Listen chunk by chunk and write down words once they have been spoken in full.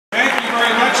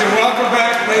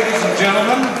ladies and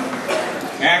gentlemen,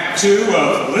 Act 2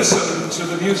 of Listen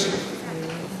to the Music.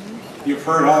 You've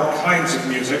heard all kinds of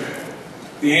music.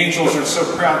 The Angels are so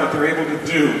proud that they're able to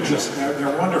do just,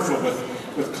 they're wonderful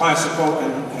with classical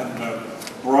and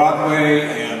Broadway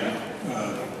and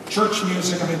church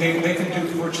music. I mean, they can do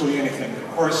virtually anything.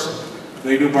 Of course,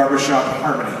 they do barbershop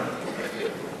harmony.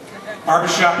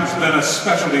 Barbershop has been a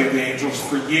specialty of the Angels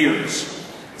for years.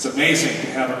 It's amazing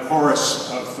to have a chorus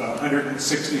of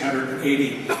 160,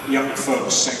 180 young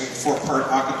folks singing four-part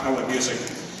a cappella music.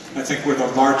 I think we're the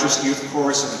largest youth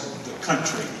chorus in the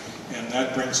country, and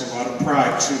that brings a lot of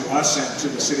pride to us and to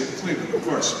the city of Cleveland, of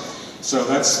course. So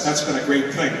that's been a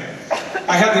great thing.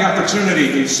 I had the opportunity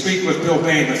to speak with Bill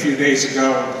Bain a few days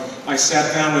ago. I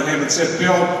sat down with him and said,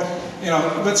 Bill, you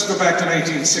know, let's go back to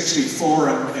 1964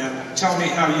 and tell me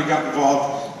how you got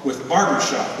involved with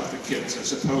barbershop with the kids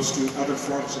as opposed to other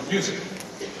forms of music.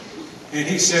 And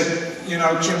he said, you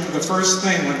know, Jim, the first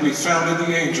thing when we founded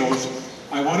the Angels,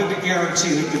 I wanted to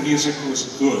guarantee that the music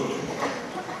was good.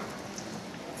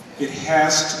 It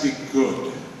has to be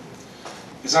good.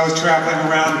 As I was traveling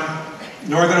around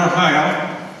Northern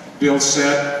Ohio, Bill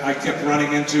said, I kept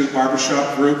running into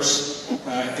barbershop groups.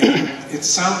 It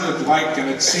sounded like, and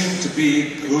it seemed to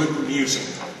be, good music.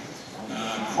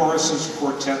 Choruses,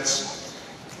 quartets.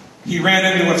 He ran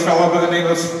into a fellow by the name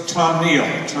of Tom Neal.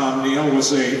 Tom Neal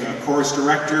was a chorus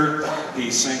director.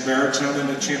 He sang baritone in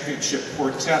the championship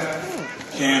quartet.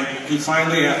 And he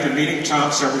finally, after meeting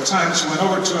Tom several times, went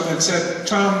over to him and said,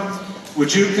 Tom,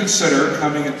 would you consider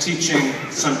coming and teaching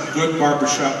some good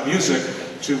barbershop music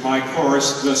to my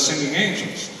chorus, the Singing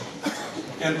Angels?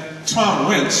 And Tom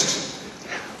winced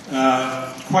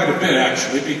quite a bit,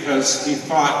 actually, because he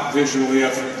thought visually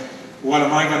of, what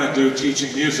am I going to do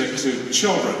teaching music to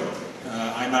children?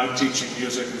 I'm out teaching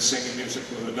music and singing music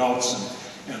with adults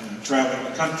and traveling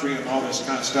the country and all this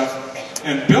kind of stuff.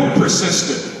 And Bill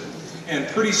persisted. And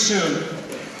pretty soon,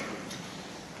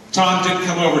 Tom did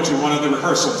come over to one of the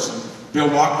rehearsals, and Bill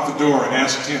locked the door and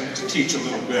asked him to teach a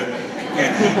little bit.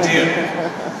 And he did.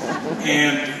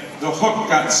 And the hook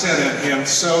got set in him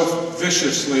so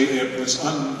viciously it was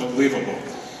unbelievable,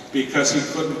 because he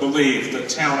couldn't believe the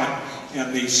talent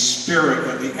and the spirit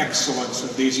and the excellence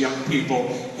of these young people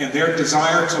and their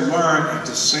desire to learn and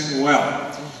to sing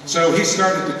well. So he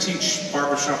started to teach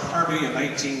barbershop harmony in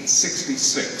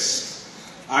 1966.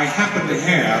 I happen to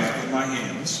have in my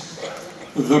hands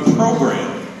the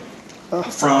program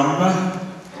from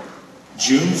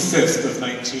June 5th of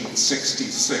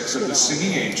 1966 of the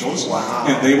Singing Angels. Wow.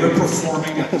 And they were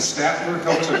performing at the Statler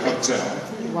Hilton Hotel.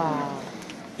 Wow.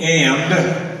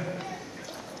 And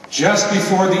just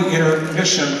before the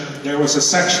intermission, there was a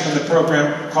section in the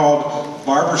program called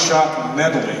Barbershop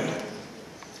Medley.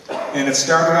 And it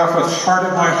started off with Heart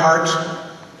of My Heart,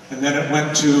 and then it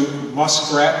went to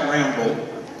Muskrat Ramble.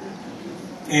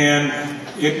 And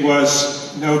it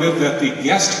was noted that the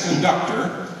guest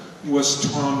conductor was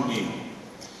Tom Neal.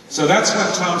 So that's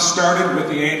when Tom started with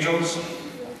the Angels.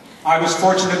 I was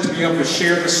fortunate to be able to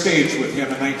share the stage with him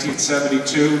in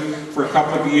 1972 for a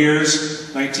couple of years.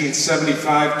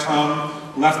 1975,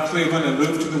 Tom left Cleveland and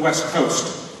moved to the West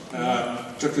Coast.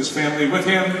 Took his family with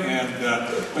him,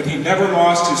 but he never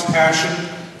lost his passion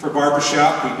for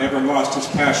barbershop. He never lost his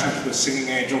passion for the Singing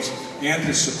Angels and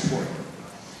his support.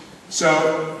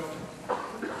 So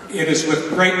it is with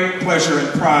great pleasure and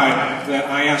pride that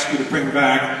I ask you to bring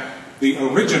back the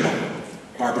original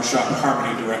barbershop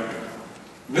harmony director,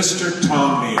 Mr.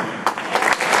 Tom Neal.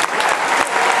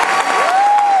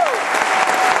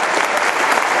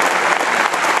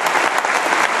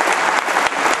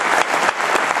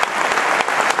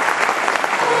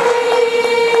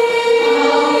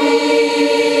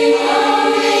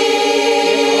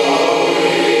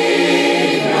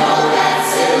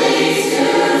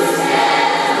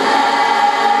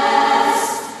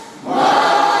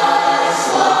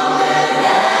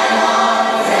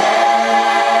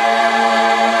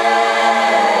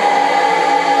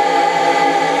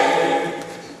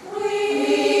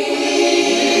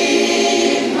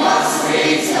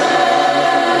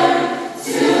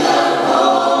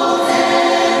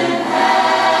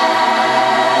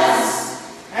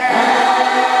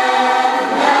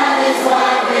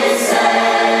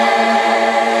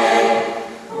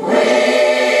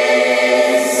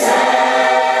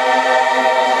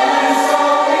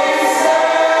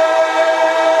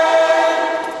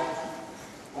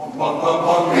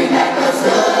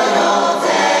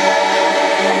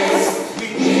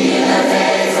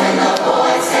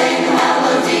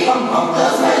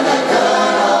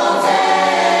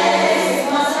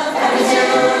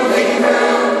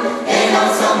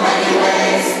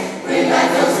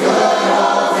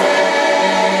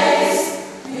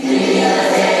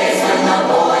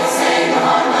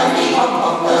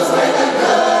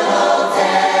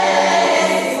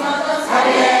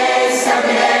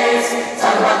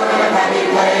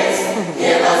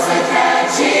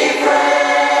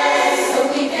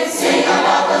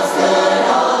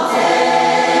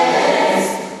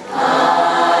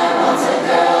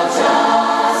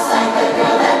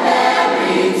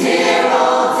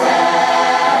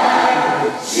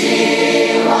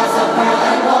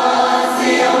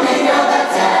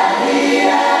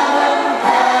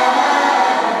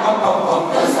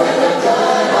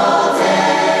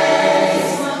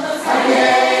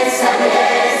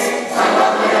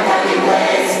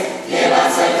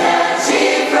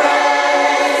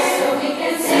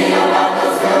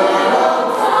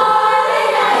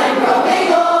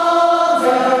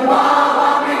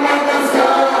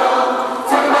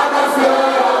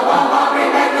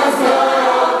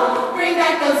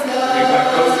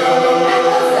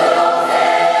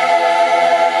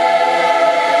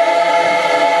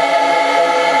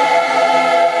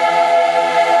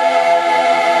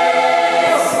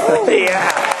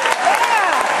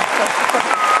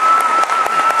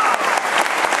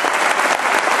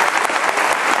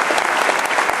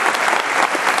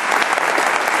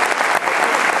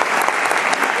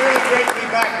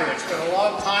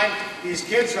 These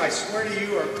kids, I swear to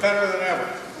you, are better than ever.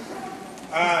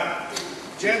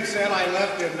 Jim said I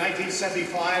left in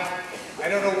 1975. I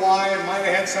don't know why. It might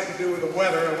have had something to do with the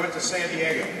weather. I went to San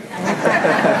Diego.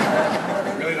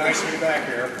 Really nice to be back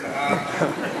here.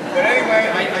 But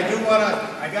anyway,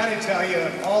 I got to tell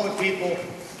you, all the people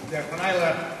that when I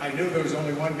left, I knew there was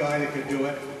only one guy that could do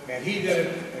it, and he did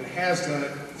it and has done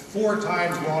it 4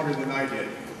 times longer than I did.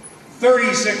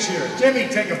 36 years. Jimmy,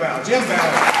 take a bow. Jim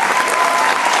Ballard.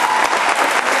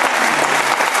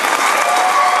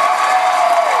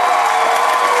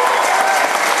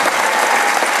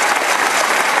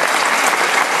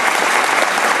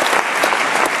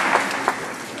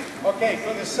 Okay,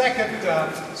 for the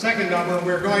second number,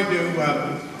 we're going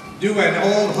to do an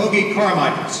old Hoagie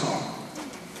Carmichael song,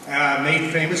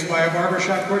 made famous by a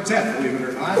barbershop quartet, believe it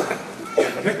or not.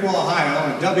 Pickwa,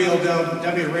 Ohio, and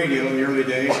WLW radio in the early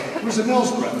days was the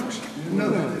Mills Brothers. You didn't know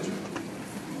that, did you?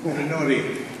 I didn't know it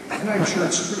either. And I'm sure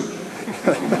it's true.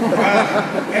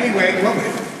 Anyway,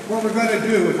 what we're going to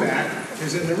do with that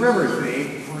is in the river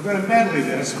theme, we're going to medley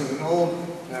this with an old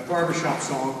barbershop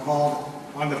song called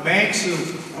On the Banks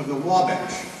of the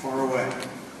Wabash, Far Away.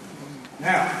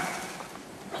 Now,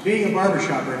 being a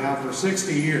barbershopper now for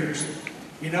 60 years,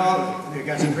 you know, they've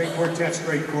got some great quartets,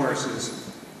 great choruses.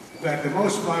 But the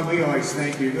most fun, we always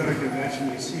think, you go to a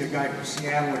convention, you see a guy from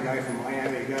Seattle, a guy from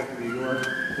Miami, a guy from New York,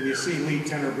 and you see lead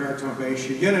tenor, baritone, bass,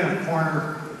 you get in a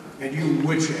corner and you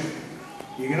woodshed.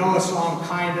 You know a song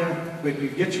kinda, but you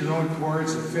get your own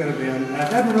chords and fit them in.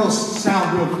 That doesn't really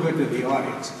sound real good to the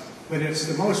audience, but it's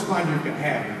the most fun you can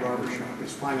have in a barbershop,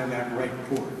 is finding that right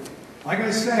chord. Like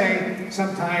I say,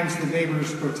 sometimes the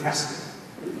neighbors protested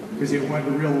because it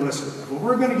wasn't realistic. But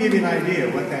we're going to give you an idea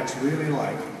of what that's really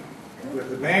like with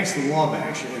the Banks of the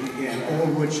Wabash in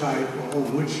old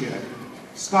woodshed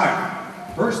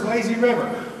style. First, Lazy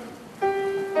River.